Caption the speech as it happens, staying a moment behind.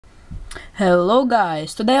Hello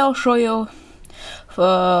guys, today I'll show you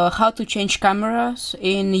how to change cameras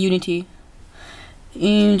in Unity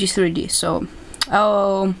 3D. So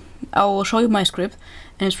I'll show you my script,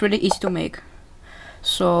 and it's really easy to make.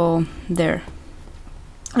 So there,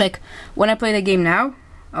 like when I play the game now,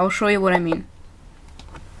 I'll show you what I mean.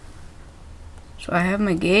 So I have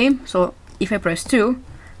my game, so if I press 2,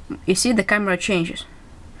 you see the camera changes.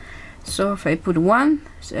 So if I put 1,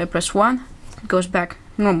 so I press 1, it goes back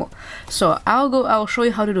normal. So I'll show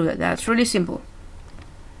you how to do that. That's really simple.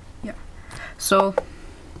 Yeah. So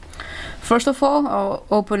first of all, I'll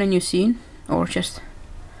open a new scene, or just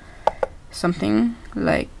something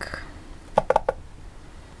like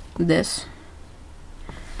this,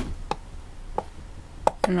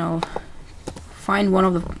 and I'll find one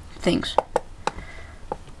of the things.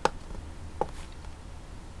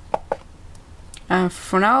 And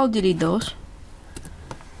for now, I'll delete those.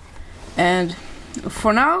 And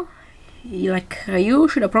for now, you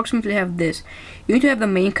should approximately have this. You need to have the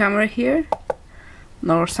main camera here,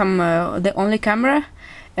 or the only camera,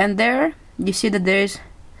 and there you see that there is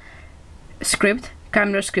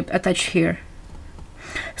camera script attached here.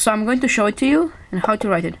 So I'm going to show it to you and how to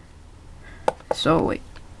write it. So wait.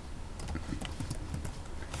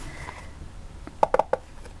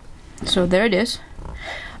 So there it is.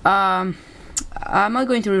 I'm not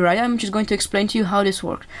going to rewrite it, I'm just going to explain to you how this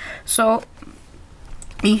works. So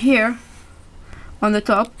in here on the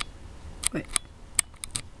top, wait.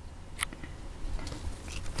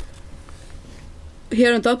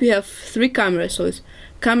 Here on top you have 3 cameras, so it's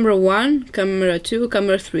camera 1, camera 2,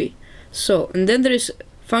 camera 3. So, and then there is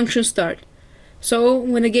function start. So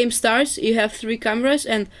when the game starts, you have 3 cameras,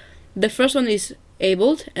 and the first one is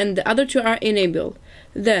enabled and the other 2 are enabled.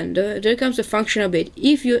 Then there comes the function update.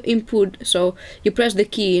 If you input, so you press the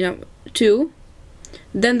key 2,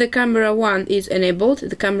 then the camera 1 is enabled,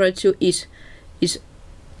 the camera 2 is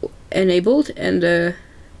enabled, and the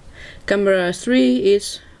camera 3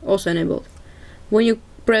 is also enabled. When you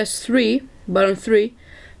press button 3,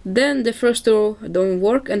 then the first 2 don't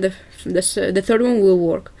work, and the third one will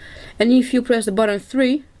work. And if you press the button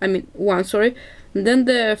 1, sorry, then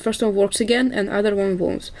the first one works again and other one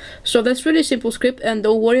won't. So that's really simple script, and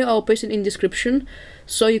don't worry, I'll paste it in description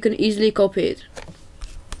so you can easily copy it.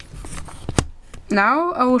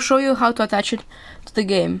 Now I will show you how to attach it to the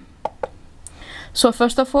game. So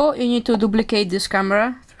first of all, you need to duplicate this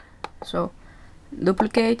camera. So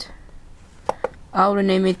duplicate, I'll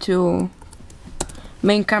rename it to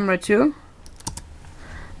main camera 2,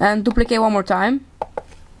 and duplicate one more time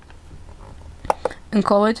and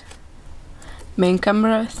call it main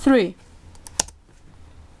camera 3.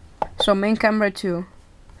 So main camera 2.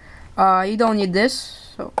 You don't need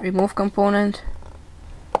this, so remove component,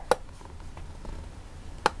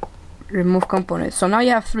 remove component. So now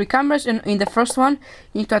you have 3 cameras, and in the first one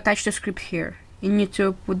you need to attach the script here. You need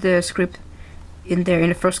to put the script in there in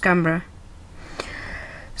the first camera.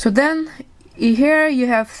 So then here you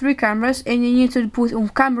have 3 cameras, and you need to put on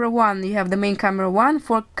camera 1 you have the main camera 1.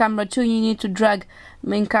 For camera 2 you need to drag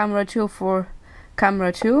main camera 2 for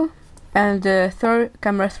camera 2, and the third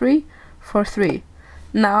camera 3 for 3.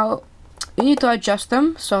 Now you need to adjust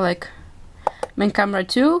them. So like main camera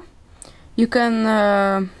 2, you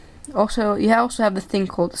can also have the thing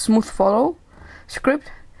called smooth follow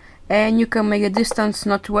script, and you can make a distance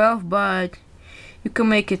not 12, but you can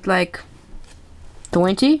make it like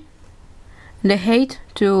 20, and the height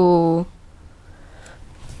to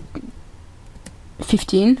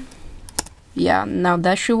 15. Yeah, now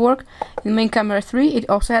that should work. In main camera 3 it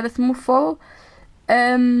also had a smooth follow,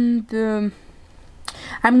 and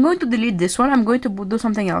I'm going to delete this one. I'm going to do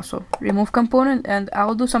something else. So remove component, and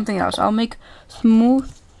I'll do something else. I'll make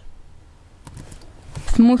smooth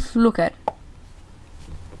look at.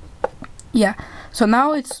 Yeah, so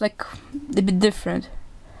now it's like a bit different.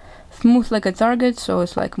 Smooth like a target, so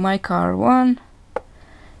it's like my car 1,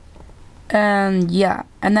 and yeah,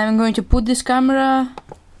 and I'm going to put this camera,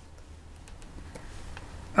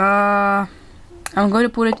 I'm going to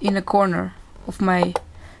put it in the corner of my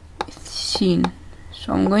scene.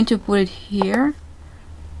 So I'm going to put it here.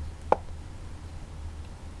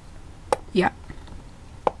 Yeah.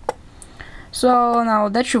 So now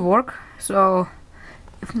that should work. So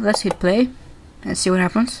let's hit play and see what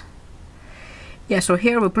happens. Yeah, so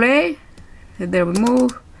here we play, there we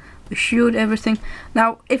move, we shoot everything.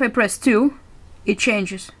 Now if I press 2, it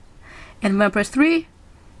changes, and when I press 3,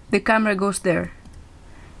 the camera goes there,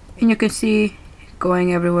 and you can see it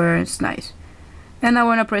going everywhere. It's nice. And now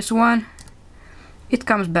when I press 1, it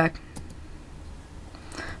comes back.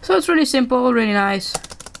 So it's really simple, really nice.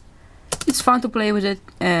 It's fun to play with it,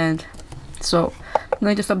 and so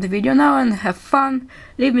going to stop the video now and have fun.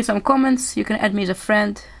 Leave me some comments. You can add me as a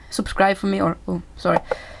friend, subscribe for me, or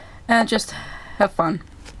and just have fun.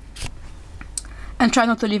 And try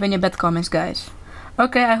not to leave any bad comments, guys.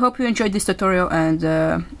 Okay, I hope you enjoyed this tutorial,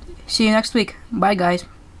 and see you next week. Bye, guys.